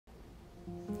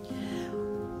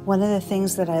One of the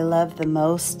things that I love the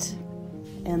most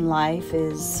in life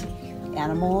is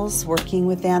animals, working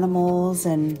with animals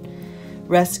and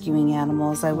rescuing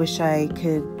animals. I wish I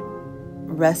could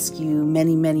rescue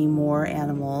many, many more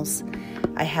animals.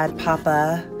 I had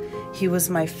Papa. He was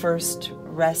my first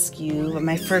rescue,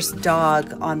 my first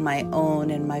dog on my own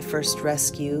and my first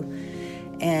rescue.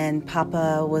 And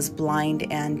Papa was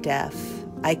blind and deaf.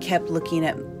 I kept looking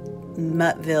at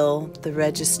Muttville, the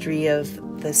registry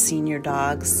of the senior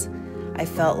dogs. I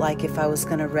felt like if I was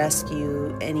going to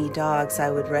rescue any dogs, I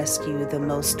would rescue the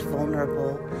most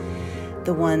vulnerable,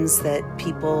 the ones that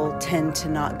people tend to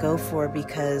not go for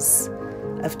because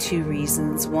of two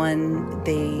reasons. One,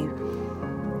 they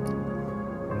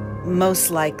most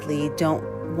likely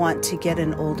don't want to get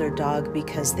an older dog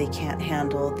because they can't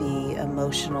handle the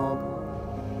emotional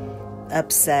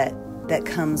upset that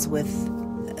comes with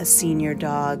a senior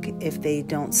dog if they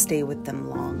don't stay with them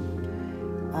long.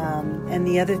 And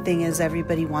the other thing is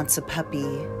everybody wants a puppy.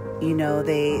 You know,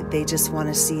 they just want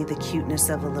to see the cuteness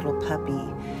of a little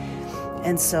puppy.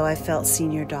 And so I felt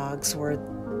senior dogs were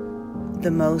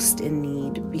the most in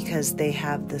need because they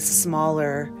have the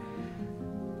smaller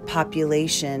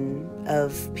population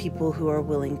of people who are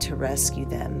willing to rescue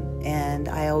them. And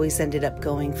I always ended up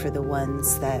going for the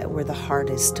ones that were the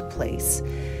hardest to place.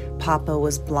 Papa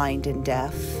was blind and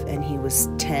deaf, and he was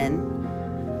 10,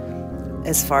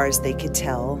 as far as they could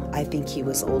tell. I think he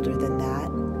was older than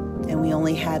that. And we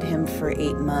only had him for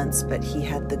 8 months, but he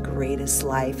had the greatest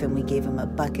life, and we gave him a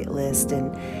bucket list.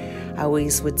 And I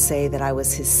always would say that I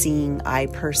was his seeing eye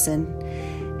person,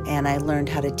 and I learned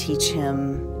how to teach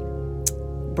him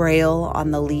Braille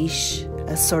on the leash,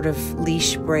 a sort of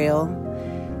leash Braille,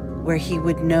 where he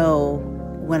would know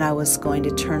when I was going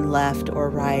to turn left or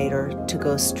right or to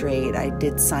go straight. I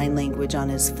did sign language on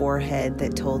his forehead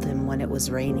that told him when it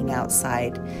was raining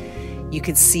outside. You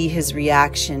could see his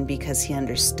reaction because he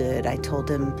understood. I told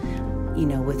him, you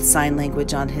know, with sign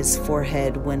language on his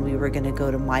forehead when we were going to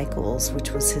go to Michael's,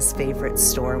 which was his favorite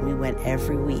store. We went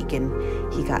every week,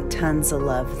 and he got tons of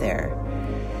love there.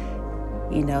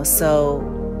 You know, so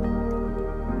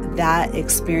that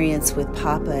experience with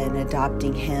Papa and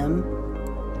adopting him,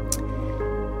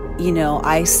 you know,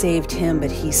 I saved him,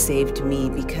 but he saved me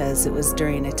because it was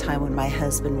during a time when my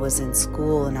husband was in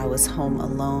school and I was home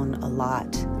alone a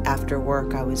lot. After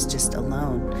work, I was just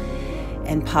alone.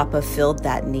 And Papa filled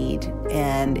that need,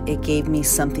 and it gave me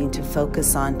something to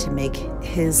focus on to make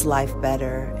his life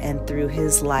better. And through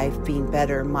his life being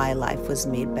better, my life was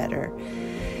made better.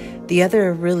 The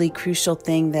other really crucial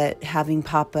thing that having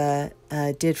Papa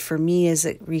did for me is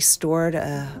it restored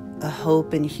a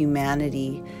hope in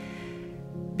humanity.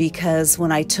 Because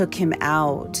when I took him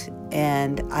out,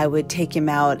 and I would take him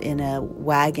out in a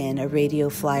wagon, a radio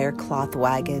flyer cloth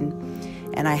wagon,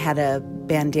 and I had a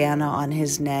bandana on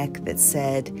his neck that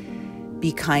said,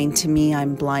 "Be kind to me,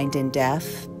 I'm blind and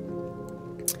deaf."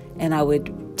 And I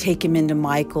would take him into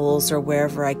Michael's or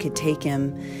wherever I could take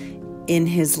him in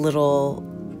his little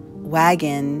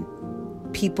wagon.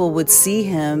 People would see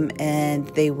him and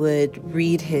they would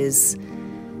read his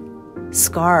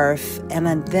scarf, and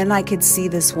then I could see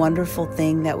this wonderful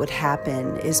thing that would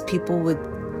happen is people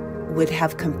would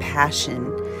have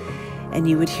compassion, and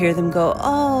you would hear them go,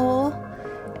 "Oh,"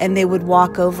 and they would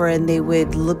walk over and they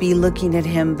would be looking at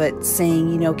him but saying,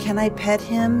 you know, "Can I pet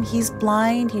him? He's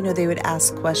blind." You know, they would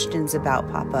ask questions about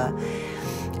Papa.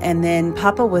 And then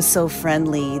Papa was so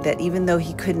friendly that even though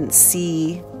he couldn't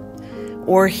see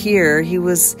or hear, he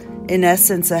was in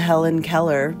essence a Helen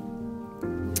Keller.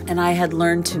 And I had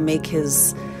learned to make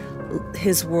his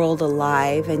world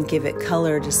alive and give it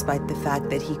color despite the fact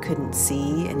that he couldn't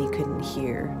see and he couldn't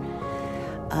hear.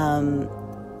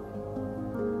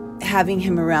 Having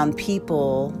him around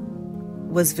people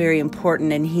was very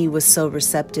important, and he was so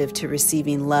receptive to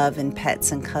receiving love and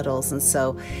pets and cuddles. And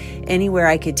so anywhere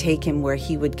I could take him where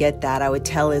he would get that, I would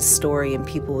tell his story and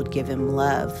people would give him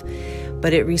love.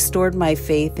 But it restored my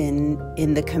faith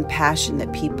in the compassion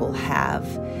that people have.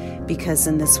 Because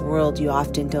in this world, you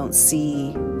often don't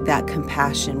see that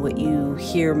compassion. What you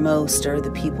hear most are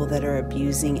the people that are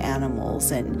abusing animals,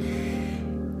 and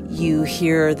you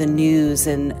hear the news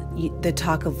and the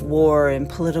talk of war and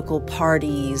political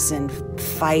parties and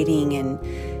fighting and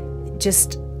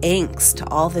just angst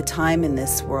all the time in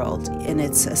this world. And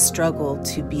it's a struggle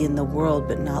to be in the world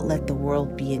but not let the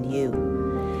world be in you.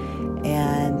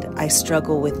 And I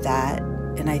struggle with that,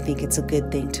 and I think it's a good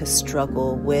thing to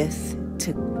struggle with,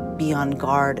 to be on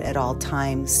guard at all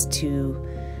times, to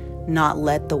not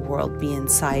let the world be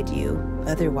inside you.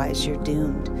 Otherwise, you're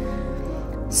doomed.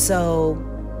 So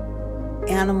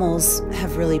animals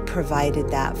have really provided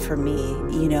that for me.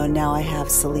 You know, now I have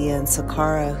Celia and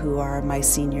Sakara, who are my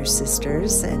senior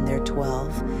sisters, and they're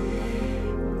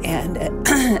 12. And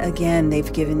again,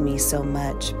 they've given me so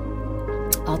much.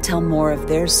 I'll tell more of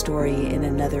their story in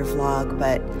another vlog,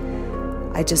 but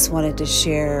I just wanted to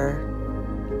share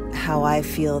how I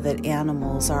feel that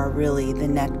animals are really the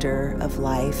nectar of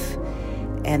life,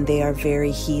 and they are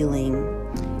very healing.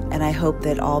 And I hope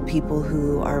that all people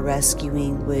who are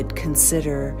rescuing would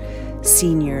consider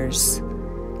seniors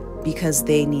because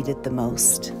they need it the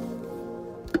most.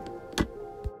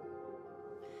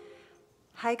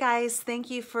 Hi guys, thank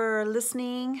you for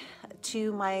listening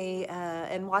to my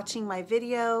and watching my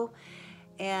video.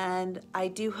 And I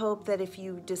do hope that if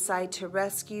you decide to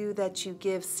rescue, that you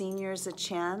give seniors a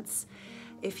chance.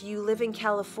 If you live in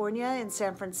California, in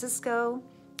San Francisco,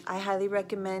 I highly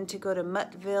recommend to go to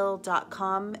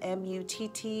muttville.com,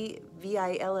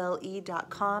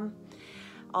 muttville.com.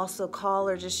 Also call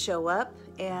or just show up,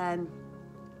 and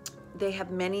they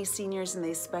have many seniors and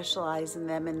they specialize in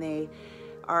them, and they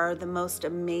are the most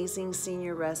amazing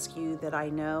senior rescue that I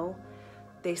know.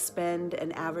 They spend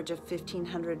an average of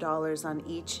 $1,500 on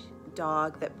each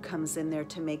dog that comes in there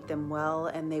to make them well,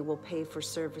 and they will pay for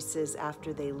services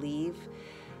after they leave.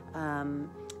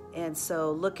 And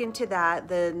so look into that.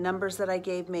 The numbers that I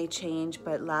gave may change,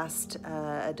 but last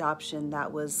adoption,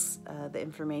 that was the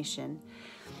information.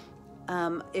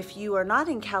 If you are not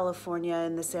in California,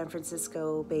 in the San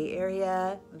Francisco Bay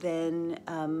Area, then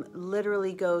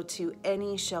literally go to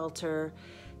any shelter,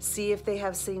 see if they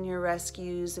have senior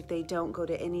rescues. If they don't, go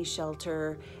to any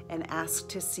shelter and ask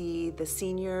to see the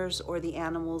seniors or the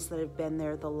animals that have been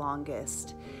there the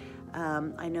longest.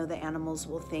 I know the animals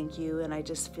will thank you, and I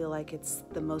just feel like it's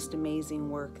the most amazing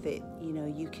work that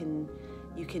you can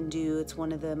do. It's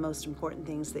one of the most important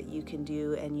things that you can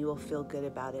do, and you will feel good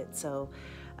about it. So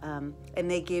and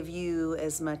they give you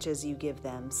as much as you give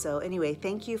them. So anyway,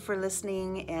 thank you for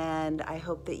listening, and I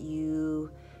hope that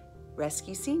you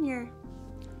rescue senior.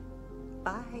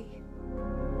 Bye.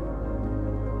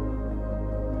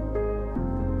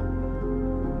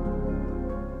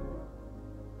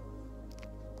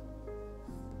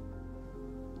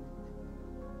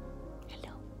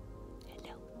 Hello.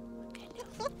 Hello.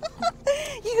 Hello.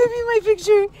 You could be my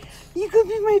picture. You could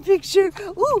be my picture.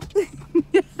 Ooh.